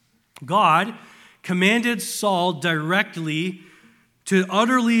God commanded Saul directly to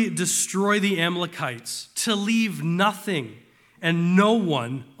utterly destroy the Amalekites, to leave nothing and no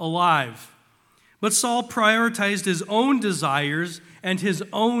one alive. But Saul prioritized his own desires and his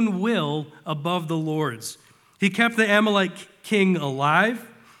own will above the Lord's. He kept the Amalek king alive,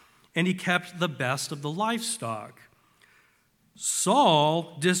 and he kept the best of the livestock.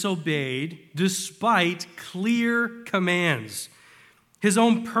 Saul disobeyed despite clear commands. His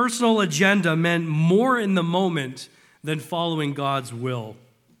own personal agenda meant more in the moment than following God's will.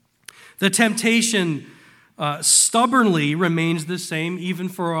 The temptation stubbornly remains the same even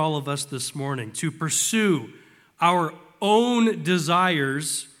for all of us this morning, to pursue our own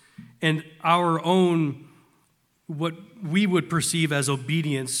desires and our own, what we would perceive as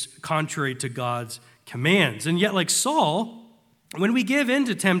obedience contrary to God's commands. And yet, like Saul, when we give in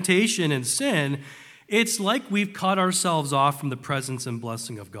to temptation and sin, it's like we've cut ourselves off from the presence and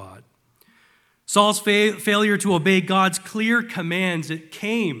blessing of God. Saul's failure to obey God's clear commands, it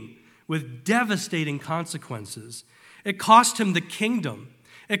came with devastating consequences. It cost him the kingdom.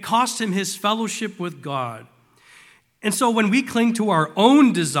 It cost him his fellowship with God. And so when we cling to our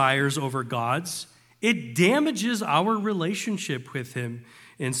own desires over God's, it damages our relationship with him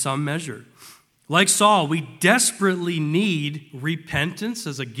in some measure. Like Saul, we desperately need repentance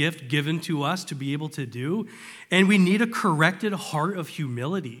as a gift given to us to be able to do, and we need a corrected heart of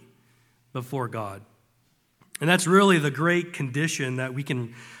humility before God. And that's really the great condition that we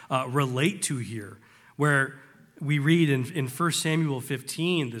can relate to here, where we read in 1 Samuel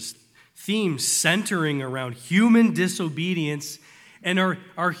 15 this theme centering around human disobedience and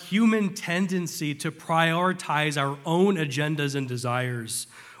our human tendency to prioritize our own agendas and desires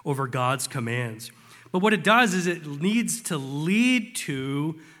over God's commands. But what it does is it needs to lead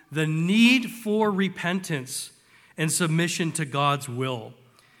to the need for repentance and submission to God's will.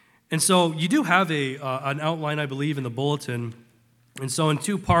 And so you do have an outline, I believe, in the bulletin. And so in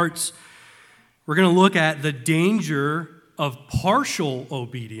two parts, we're going to look at the danger of partial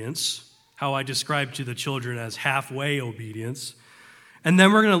obedience, how I described to the children as halfway obedience. And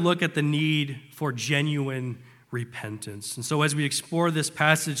then we're going to look at the need for genuine repentance. And so as we explore this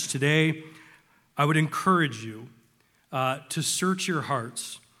passage today, I would encourage you to search your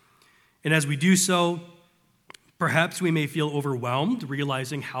hearts. And as we do so, perhaps we may feel overwhelmed,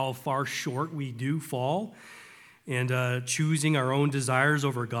 realizing how far short we do fall, and choosing our own desires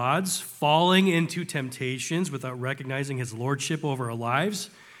over God's, falling into temptations without recognizing his lordship over our lives.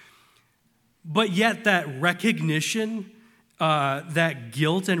 But yet that recognition, that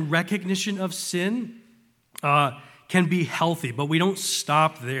guilt and recognition of sin can be healthy, but we don't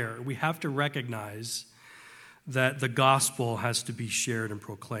stop there. We have to recognize that the gospel has to be shared and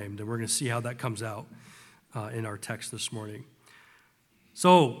proclaimed, and we're going to see how that comes out in our text this morning.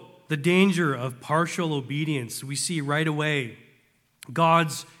 So, the danger of partial obedience, we see right away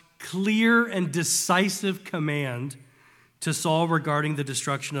God's clear and decisive command to Saul regarding the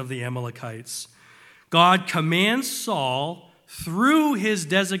destruction of the Amalekites. God commands Saul, through his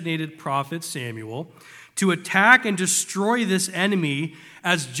designated prophet Samuel, to attack and destroy this enemy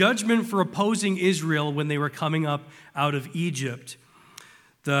as judgment for opposing Israel when they were coming up out of Egypt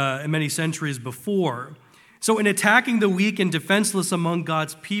many centuries before. So in attacking the weak and defenseless among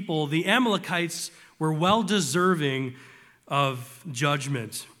God's people, the Amalekites were well deserving of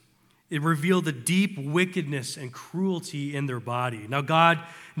judgment. It revealed the deep wickedness and cruelty in their body. Now God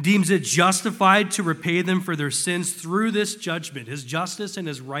deems it justified to repay them for their sins through this judgment. His justice and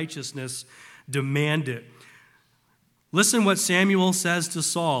his righteousness demand it. Listen what Samuel says to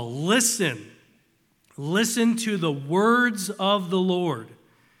Saul. Listen to the words of the Lord.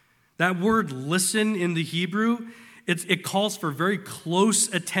 That word listen in the Hebrew, it calls for very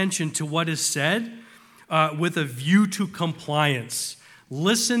close attention to what is said with a view to compliance.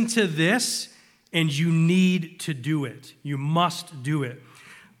 Listen to this, and you need to do it. You must do it.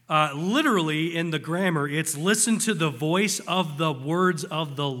 Literally, in the grammar, it's listen to the voice of the words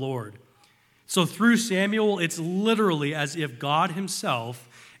of the Lord. So through Samuel, it's literally as if God himself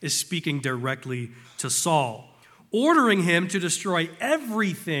is speaking directly to Saul, ordering him to destroy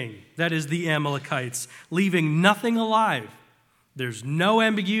everything that is the Amalekites, leaving nothing alive. There's no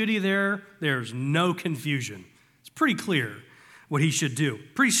ambiguity there. There's no confusion. It's pretty clear what he should do.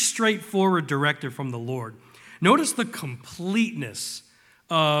 Pretty straightforward directive from the Lord. Notice the completeness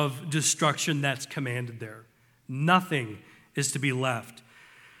of destruction that's commanded there. Nothing is to be left.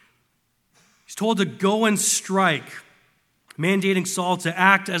 He's told to go and strike, mandating Saul to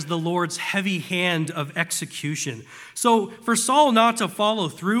act as the Lord's heavy hand of execution. So for Saul not to follow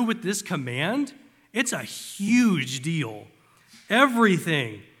through with this command, it's a huge deal.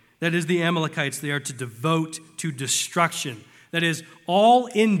 Everything that is the Amalekites, they are to devote to destruction. That is, all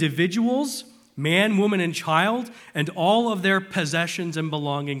individuals, man, woman, and child, and all of their possessions and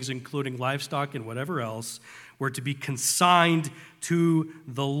belongings, including livestock and whatever else, were to be consigned to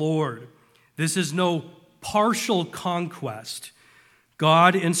the Lord. This is no partial conquest.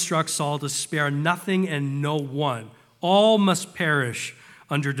 God instructs Saul to spare nothing and no one. All must perish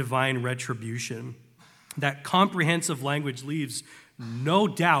under divine retribution. That comprehensive language leaves no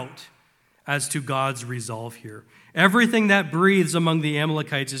doubt as to God's resolve here. Everything that breathes among the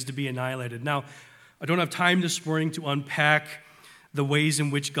Amalekites is to be annihilated. Now, I don't have time this morning to unpack the ways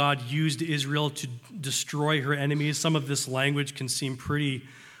in which God used Israel to destroy her enemies. Some of this language can seem pretty,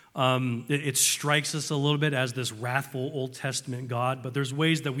 it strikes us a little bit as this wrathful Old Testament God, but there's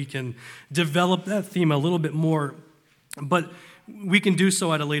ways that we can develop that theme a little bit more, but we can do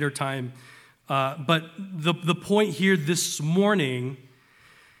so at a later time. But the point here this morning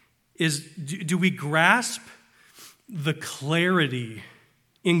is, do we grasp the clarity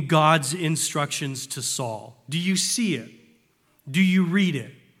in God's instructions to Saul? Do you see it? Do you read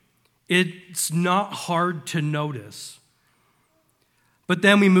it? It's not hard to notice. But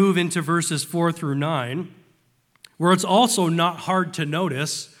then we move into verses 4 through 9, where it's also not hard to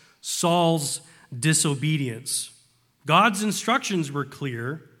notice Saul's disobedience. God's instructions were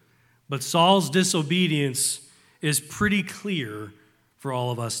clear, but Saul's disobedience is pretty clear for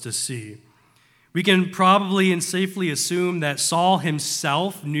all of us to see. We can probably and safely assume that Saul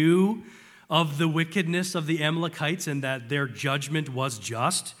himself knew of the wickedness of the Amalekites and that their judgment was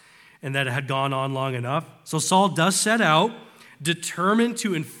just and that it had gone on long enough. So Saul does set out, determined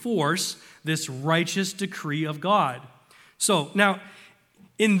to enforce this righteous decree of God. So now,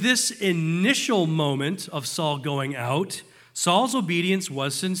 in this initial moment of Saul going out, Saul's obedience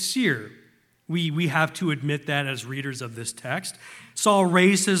was sincere. We have to admit that as readers of this text. Saul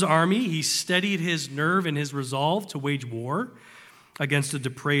raised his army. He steadied his nerve and his resolve to wage war against a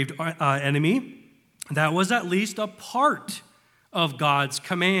depraved enemy. That was at least a part of God's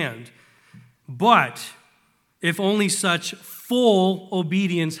command. But if only such full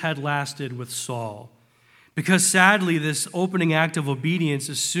obedience had lasted with Saul. Because sadly, this opening act of obedience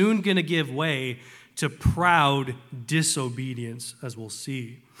is soon going to give way to proud disobedience, as we'll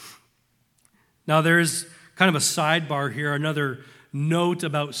see. Now, there's kind of a sidebar here, another note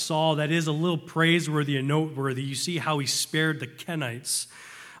about Saul that is a little praiseworthy and noteworthy. You see how he spared the Kenites.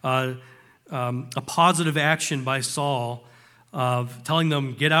 A positive action by Saul of telling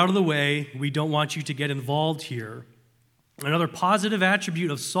them, get out of the way, we don't want you to get involved here. Another positive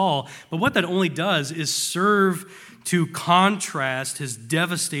attribute of Saul, but what that only does is serve to contrast his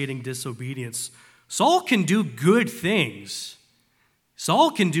devastating disobedience. Saul can do good things.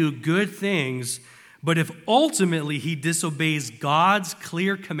 Saul can do good things, but if ultimately he disobeys God's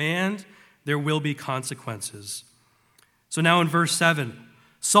clear command, there will be consequences. So now in verse 7,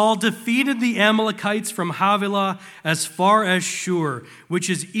 Saul defeated the Amalekites from Havilah as far as Shur, which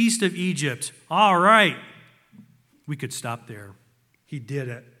is east of Egypt. All right. We could stop there. He did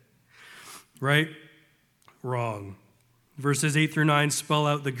it. Right? Wrong. Verses 8 through 9 spell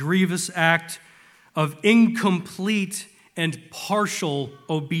out the grievous act of incomplete and partial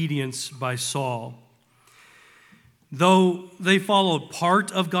obedience by Saul. Though they followed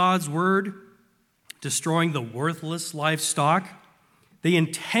part of God's word, destroying the worthless livestock, they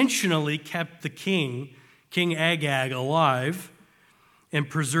intentionally kept the king, King Agag, alive and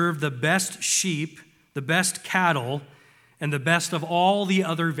preserved the best sheep, the best cattle, and the best of all the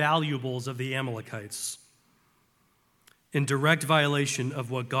other valuables of the Amalekites, in direct violation of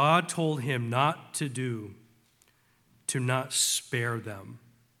what God told him not to do, to not spare them.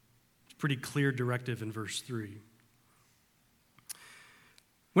 It's a pretty clear directive in verse 3.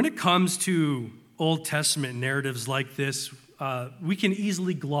 When it comes to Old Testament narratives like this, we can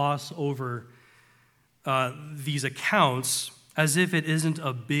easily gloss over these accounts as if it isn't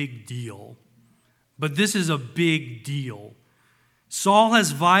a big deal. But this is a big deal. Saul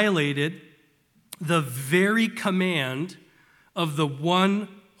has violated the very command of the one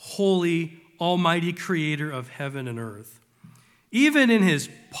holy, almighty creator of heaven and earth. Even in his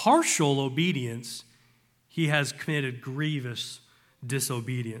partial obedience, he has committed grievous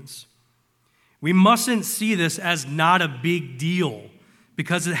disobedience. We mustn't see this as not a big deal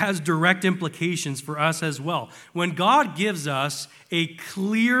because it has direct implications for us as well. When God gives us a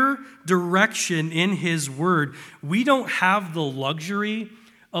clear direction in his word, we don't have the luxury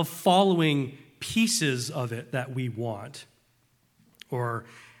of following pieces of it that we want or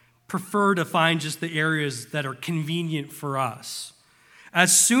prefer to find just the areas that are convenient for us.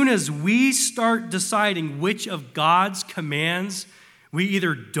 As soon as we start deciding which of God's commands we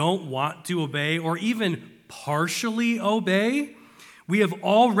either don't want to obey or even partially obey, we have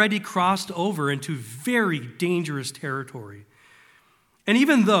already crossed over into very dangerous territory. And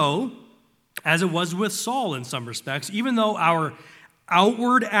even though, as it was with Saul in some respects, even though our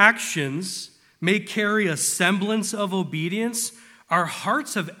outward actions may carry a semblance of obedience, our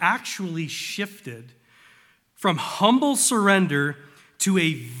hearts have actually shifted from humble surrender to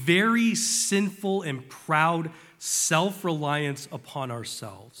a very sinful and proud self-reliance upon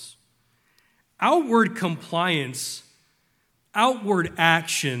ourselves. Outward compliance, outward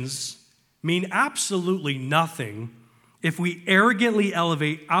actions mean absolutely nothing if we arrogantly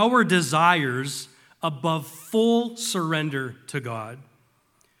elevate our desires above full surrender to God.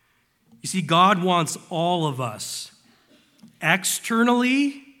 You see, God wants all of us,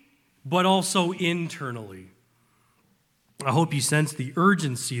 externally, but also internally. I hope you sense the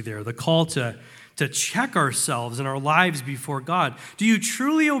urgency there, the call to check ourselves and our lives before God. Do you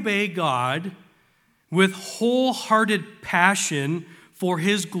truly obey God with wholehearted passion for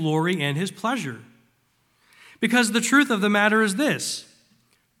His glory and His pleasure? Because the truth of the matter is this: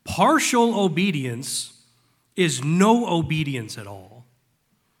 partial obedience is no obedience at all.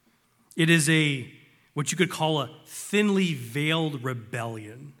 It is what you could call a thinly veiled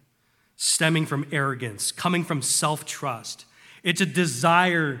rebellion, stemming from arrogance, coming from self-trust. It's a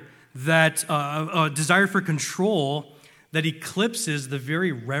desire for control that eclipses the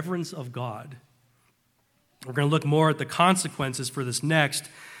very reverence of God. We're going to look more at the consequences for this next.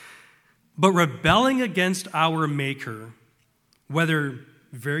 But rebelling against our Maker, whether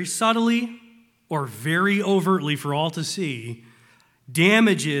very subtly or very overtly for all to see,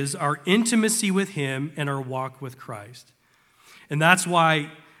 damages our intimacy with Him and our walk with Christ. And that's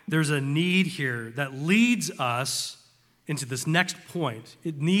why there's a need here that leads us into this next point.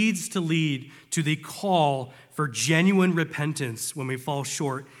 It needs to lead to the call for genuine repentance when we fall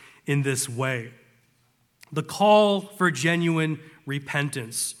short in this way. The call for genuine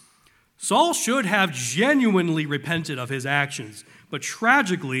repentance. Saul should have genuinely repented of his actions, but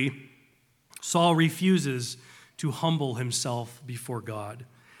tragically, Saul refuses to humble himself before God.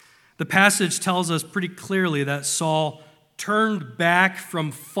 The passage tells us pretty clearly that Saul turned back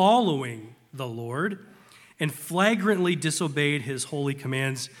from following the Lord and flagrantly disobeyed His holy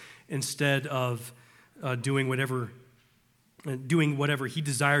commands instead of doing whatever he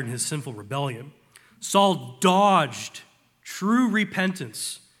desired in his sinful rebellion. Saul dodged true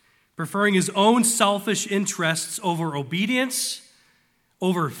repentance, preferring his own selfish interests over obedience,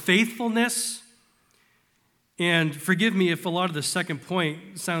 over faithfulness. And forgive me if a lot of the second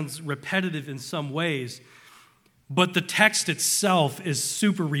point sounds repetitive in some ways, but the text itself is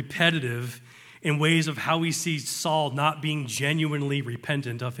super repetitive in ways of how we see Saul not being genuinely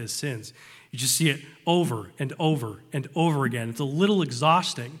repentant of his sins. You just see it over and over and over again. It's a little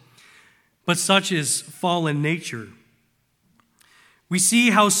exhausting, but such is fallen nature. We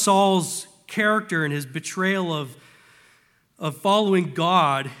see how Saul's character and his betrayal of following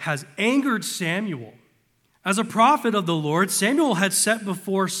God has angered Samuel. As a prophet of the Lord, Samuel had set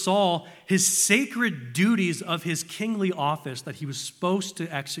before Saul his sacred duties of his kingly office that he was supposed to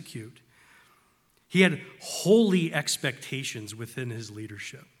execute. He had holy expectations within his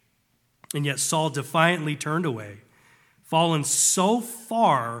leadership. And yet Saul defiantly turned away, fallen so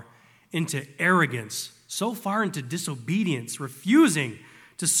far into arrogance, so far into disobedience, refusing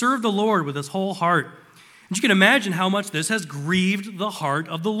to serve the Lord with his whole heart. And you can imagine how much this has grieved the heart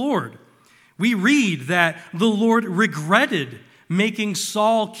of the Lord. We read that the Lord regretted making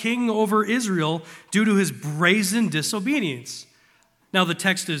Saul king over Israel due to his brazen disobedience. Now, the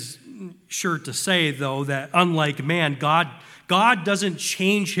text is sure to say, though, that unlike man, God doesn't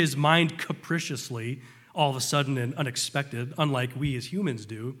change His mind capriciously all of a sudden and unexpected, unlike we as humans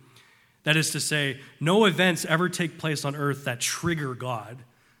do. That is to say, no events ever take place on earth that trigger God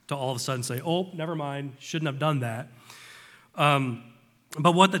to all of a sudden say, oh, never mind, shouldn't have done that.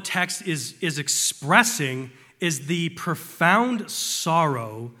 But what the text is expressing is the profound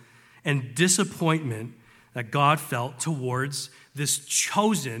sorrow and disappointment that God felt towards this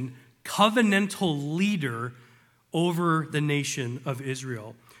chosen covenantal leader over the nation of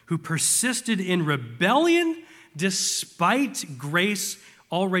Israel, who persisted in rebellion despite grace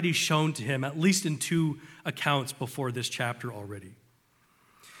already shown to him, at least in 2 accounts before this chapter already.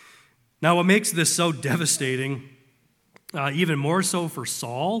 Now, what makes this so devastating, even more so for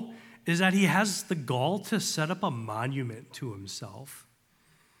Saul, is that he has the gall to set up a monument to himself,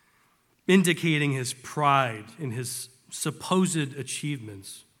 indicating his pride in his supposed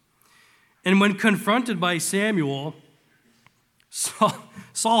achievements. And when confronted by Samuel,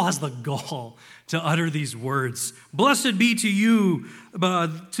 Saul has the gall to utter these words. Blessed be you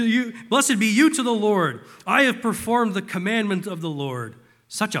to the Lord. I have performed the commandment of the Lord.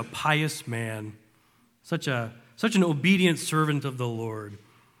 Such a pious man, such an obedient servant of the Lord.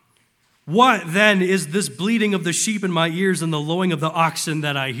 What then is this bleating of the sheep in my ears and the lowing of the oxen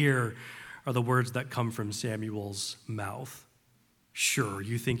that I hear? Are the words that come from Samuel's mouth. Sure,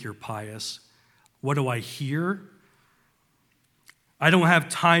 you think you're pious. What do I hear? I don't have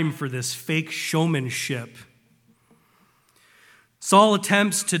time for this fake showmanship. Saul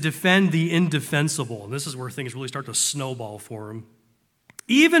attempts to defend the indefensible, and this is where things really start to snowball for him,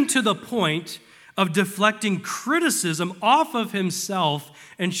 even to the point of deflecting criticism off of himself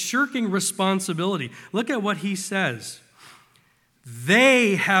and shirking responsibility. Look at what he says.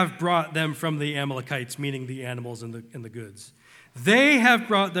 They have brought them from the Amalekites, meaning the animals and the goods. They have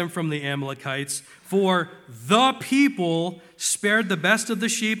brought them from the Amalekites, for the people spared the best of the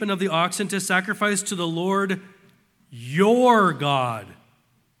sheep and of the oxen to sacrifice to the Lord your God.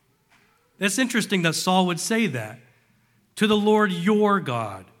 That's interesting that Saul would say that. To the Lord your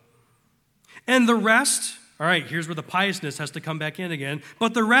God. And the rest, all right, here's where the piousness has to come back in again,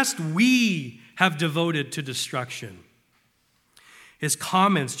 but the rest we have devoted to destruction. His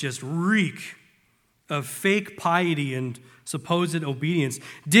comments just reek of fake piety and supposed obedience.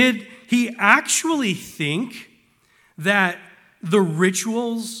 Did he actually think that the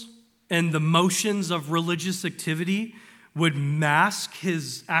rituals and the motions of religious activity would mask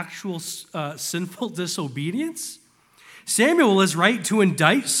his actual sinful disobedience? Samuel is right to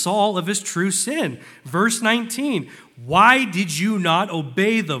indict Saul of his true sin. Verse 19, why did you not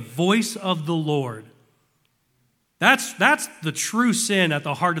obey the voice of the Lord? That's the true sin at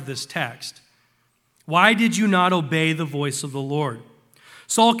the heart of this text. Why did you not obey the voice of the Lord?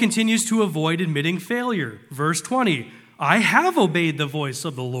 Saul continues to avoid admitting failure. Verse 20, I have obeyed the voice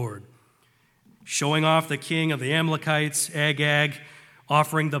of the Lord. Showing off the king of the Amalekites, Agag,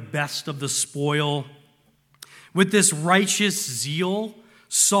 offering the best of the spoil. With this righteous zeal,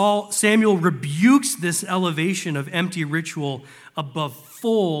 Samuel rebukes this elevation of empty ritual above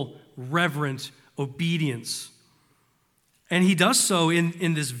full reverent obedience. And he does so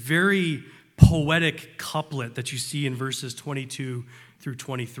in this very poetic couplet that you see in verses 22 through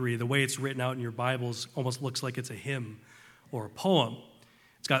 23. The way it's written out in your Bibles almost looks like it's a hymn or a poem.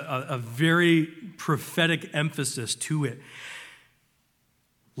 It's got a very prophetic emphasis to it.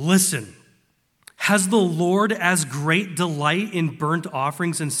 Listen, has the Lord as great delight in burnt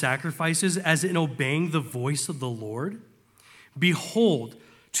offerings and sacrifices as in obeying the voice of the Lord? Behold,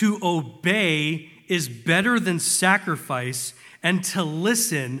 to obey is better than sacrifice, and to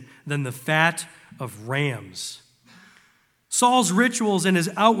listen than the fat of rams. Saul's rituals and his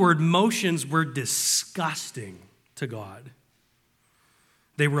outward motions were disgusting to God.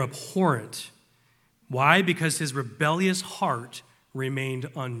 They were abhorrent. Why? Because his rebellious heart remained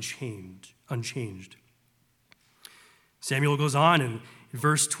unchanged. Samuel goes on in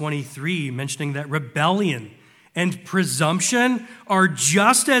verse 23, mentioning that rebellion and presumption are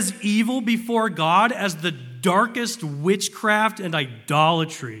just as evil before God as the darkest witchcraft and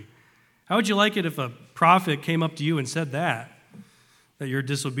idolatry. How would you like it if a prophet came up to you and said that your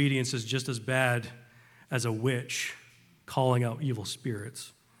disobedience is just as bad as a witch calling out evil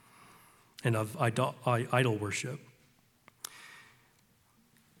spirits and of idol worship?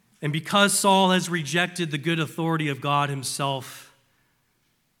 And because Saul has rejected the good authority of God himself,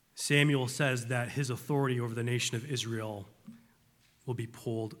 Samuel says that his authority over the nation of Israel will be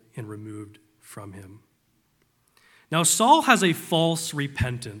pulled and removed from him. Now, Saul has a false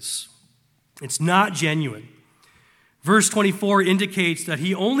repentance. It's not genuine. Verse 24 indicates that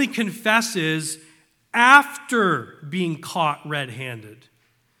he only confesses after being caught red-handed,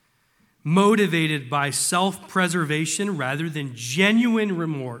 motivated by self-preservation rather than genuine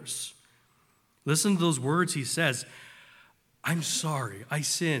remorse. Listen to those words he says. I'm sorry, I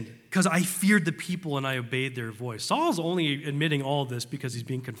sinned because I feared the people and I obeyed their voice. Saul's only admitting all of this because he's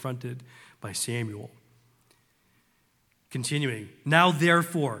being confronted by Samuel. Continuing, now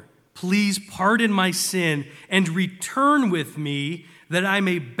therefore, please pardon my sin and return with me that I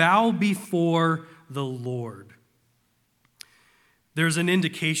may bow before the Lord. There's an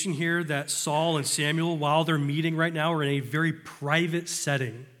indication here that Saul and Samuel, while they're meeting right now, are in a very private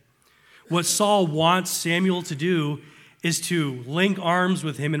setting. What Saul wants Samuel to do is to link arms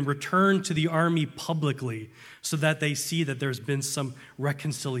with him and return to the army publicly so that they see that there's been some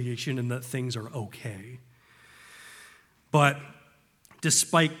reconciliation and that things are okay. But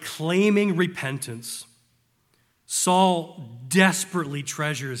despite claiming repentance, Saul desperately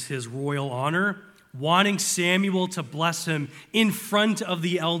treasures his royal honor, wanting Samuel to bless him in front of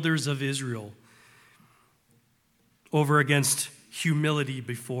the elders of Israel. over against humility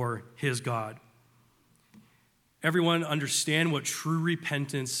before his God. Everyone understand what true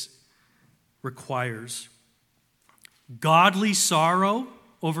repentance requires. Godly sorrow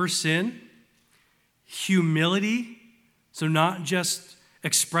over sin, humility, so not just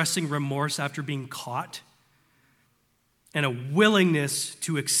expressing remorse after being caught, and a willingness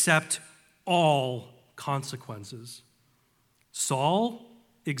to accept all consequences. Saul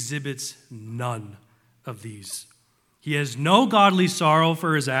exhibits none of these. He has no godly sorrow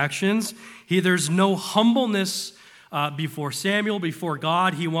for his actions. There's no humbleness before Samuel, before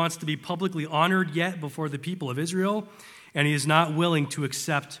God. He wants to be publicly honored yet before the people of Israel, and he is not willing to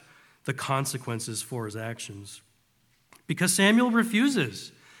accept the consequences for his actions. Because Samuel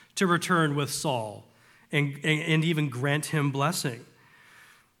refuses to return with Saul and even grant him blessing.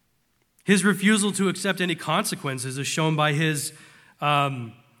 His refusal to accept any consequences is shown by his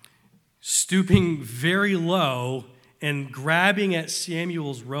stooping very low and grabbing at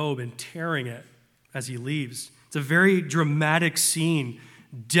Samuel's robe and tearing it as he leaves. It's a very dramatic scene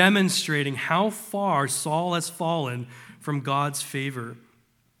demonstrating how far Saul has fallen from God's favor.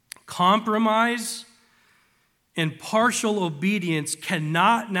 Compromise and partial obedience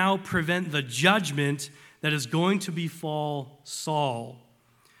cannot now prevent the judgment that is going to befall Saul.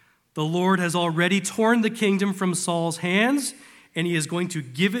 The Lord has already torn the kingdom from Saul's hands, and he is going to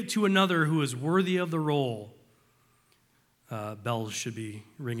give it to another who is worthy of the role. Bells should be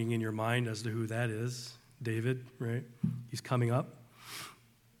ringing in your mind as to who that is. David, right? He's coming up.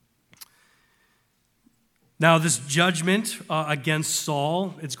 Now, this judgment against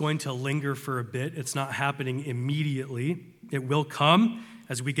Saul, it's going to linger for a bit. It's not happening immediately. It will come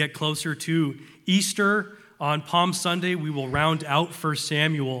as we get closer to Easter. On Palm Sunday, we will round out 1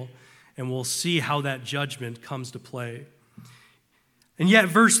 Samuel, and we'll see how that judgment comes to play. And yet,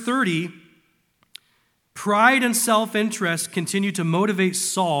 verse 30, pride and self-interest continue to motivate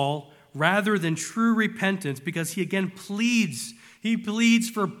Saul rather than true repentance, because he again pleads. He pleads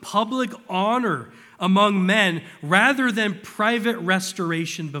for public honor among men rather than private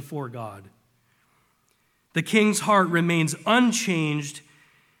restoration before God. The king's heart remains unchanged,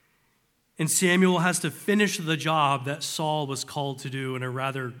 and Samuel has to finish the job that Saul was called to do in a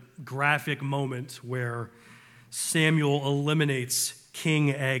rather graphic moment where Samuel eliminates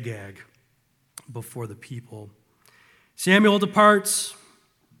King Agag before the people. Samuel departs.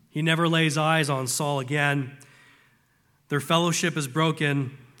 He never lays eyes on Saul again. Their fellowship is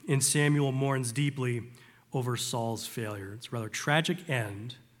broken, and Samuel mourns deeply over Saul's failure. It's a rather tragic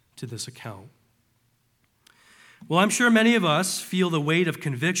end to this account. Well, I'm sure many of us feel the weight of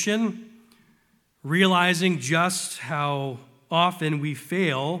conviction, realizing just how often we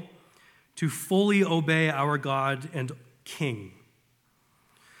fail to fully obey our God and King.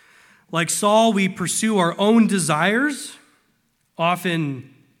 Like Saul, we pursue our own desires,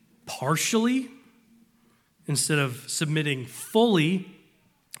 often partially, instead of submitting fully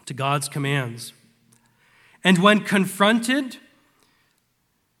to God's commands. And when confronted,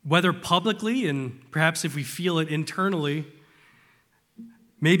 whether publicly and perhaps if we feel it internally,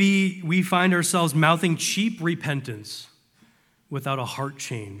 maybe we find ourselves mouthing cheap repentance without a heart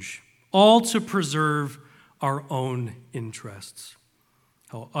change, all to preserve our own interests.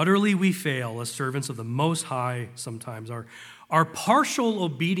 How utterly we fail as servants of the Most High sometimes. Our partial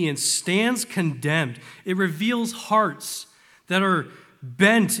obedience stands condemned. It reveals hearts that are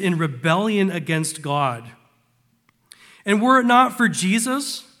bent in rebellion against God. And were it not for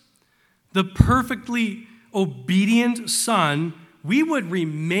Jesus, the perfectly obedient Son, we would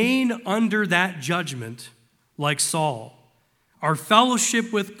remain under that judgment like Saul. Our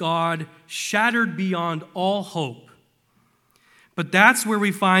fellowship with God shattered beyond all hope. But that's where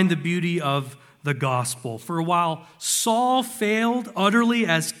we find the beauty of the gospel. For while Saul failed utterly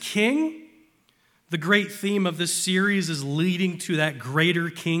as king, the great theme of this series is leading to that greater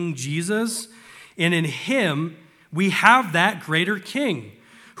King, Jesus. And in him, we have that greater King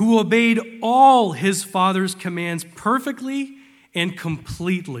who obeyed all his Father's commands perfectly and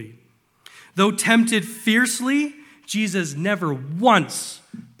completely. Though tempted fiercely, Jesus never once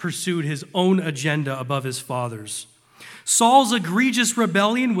pursued his own agenda above his Father's. Saul's egregious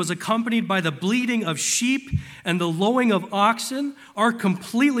rebellion was accompanied by the bleating of sheep and the lowing of oxen. Our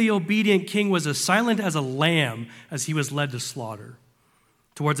completely obedient king was as silent as a lamb as he was led to slaughter,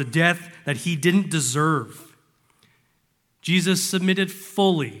 towards a death that he didn't deserve. Jesus submitted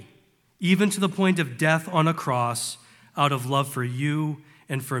fully, even to the point of death on a cross, out of love for you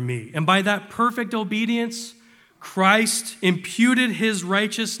and for me. And by that perfect obedience, Christ imputed his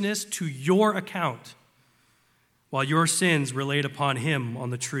righteousness to your account, while your sins were laid upon him on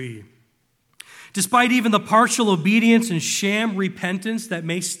the tree. Despite even the partial obedience and sham repentance that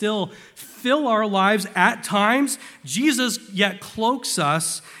may still fill our lives at times, Jesus yet cloaks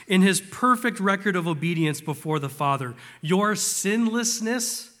us in his perfect record of obedience before the Father. Your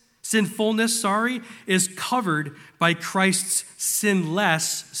sinfulness, is covered by Christ's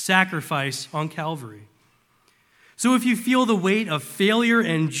sinless sacrifice on Calvary. So if you feel the weight of failure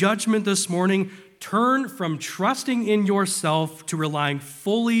and judgment this morning, turn from trusting in yourself to relying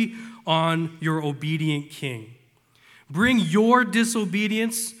fully on your obedient King. Bring your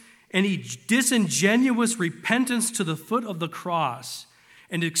disobedience, any disingenuous repentance to the foot of the cross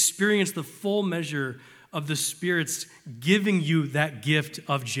and experience the full measure of the Spirit's giving you that gift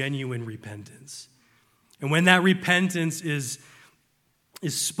of genuine repentance. And when that repentance is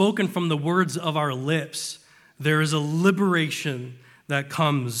spoken from the words of our lips, there is a liberation that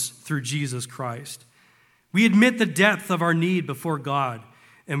comes through Jesus Christ. We admit the depth of our need before God,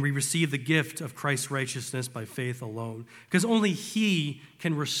 and we receive the gift of Christ's righteousness by faith alone, because only he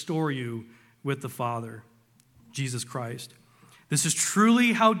can restore you with the Father, Jesus Christ. This is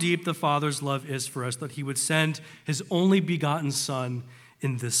truly how deep the Father's love is for us, that he would send his only begotten Son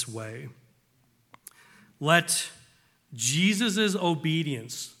in this way. Let Jesus'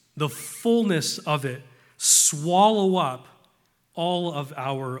 obedience, the fullness of it, swallow up all of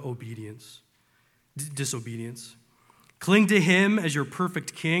our disobedience. Cling to him as your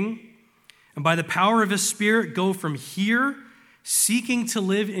perfect King, and by the power of his Spirit, go from here seeking to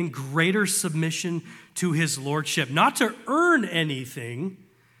live in greater submission to his lordship, not to earn anything,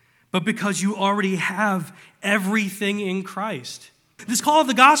 but because you already have everything in Christ. This call of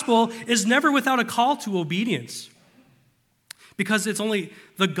the gospel is never without a call to obedience, because it's only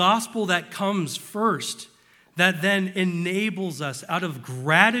the gospel that comes first that then enables us, out of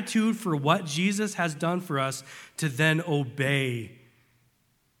gratitude for what Jesus has done for us, to then obey.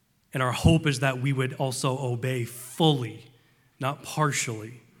 And our hope is that we would also obey fully, not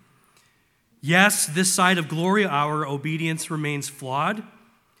partially. Yes, this side of glory, our obedience remains flawed,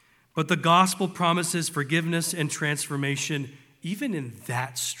 but the gospel promises forgiveness and transformation even in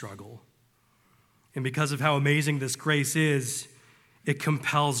that struggle. And because of how amazing this grace is, it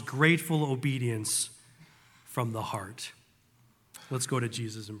compels grateful obedience from the heart. Let's go to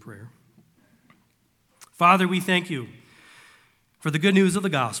Jesus in prayer. Father, we thank you for the good news of the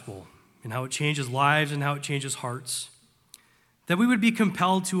gospel and how it changes lives and how it changes hearts. That we would be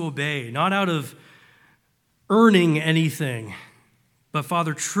compelled to obey, not out of earning anything, but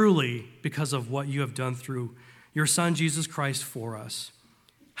Father, truly because of what you have done through your Son, Jesus Christ, for us.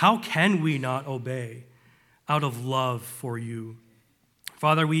 How can we not obey out of love for you?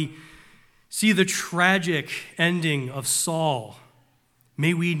 Father, we see the tragic ending of Saul.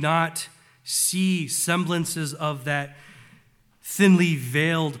 May we not see semblances of that thinly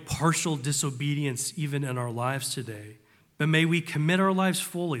veiled partial disobedience even in our lives today. But may we commit our lives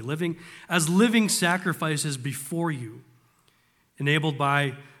fully, living as living sacrifices before you, enabled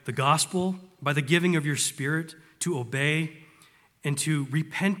by the gospel, by the giving of your Spirit, to obey and to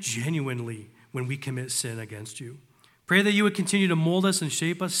repent genuinely when we commit sin against you. Pray that you would continue to mold us and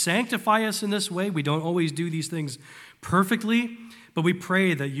shape us, sanctify us in this way. We don't always do these things perfectly, but we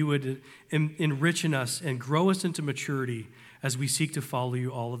pray that you would enrich in us and grow us into maturity as we seek to follow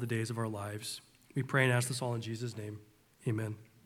you all of the days of our lives. We pray and ask this all in Jesus' name. Amen.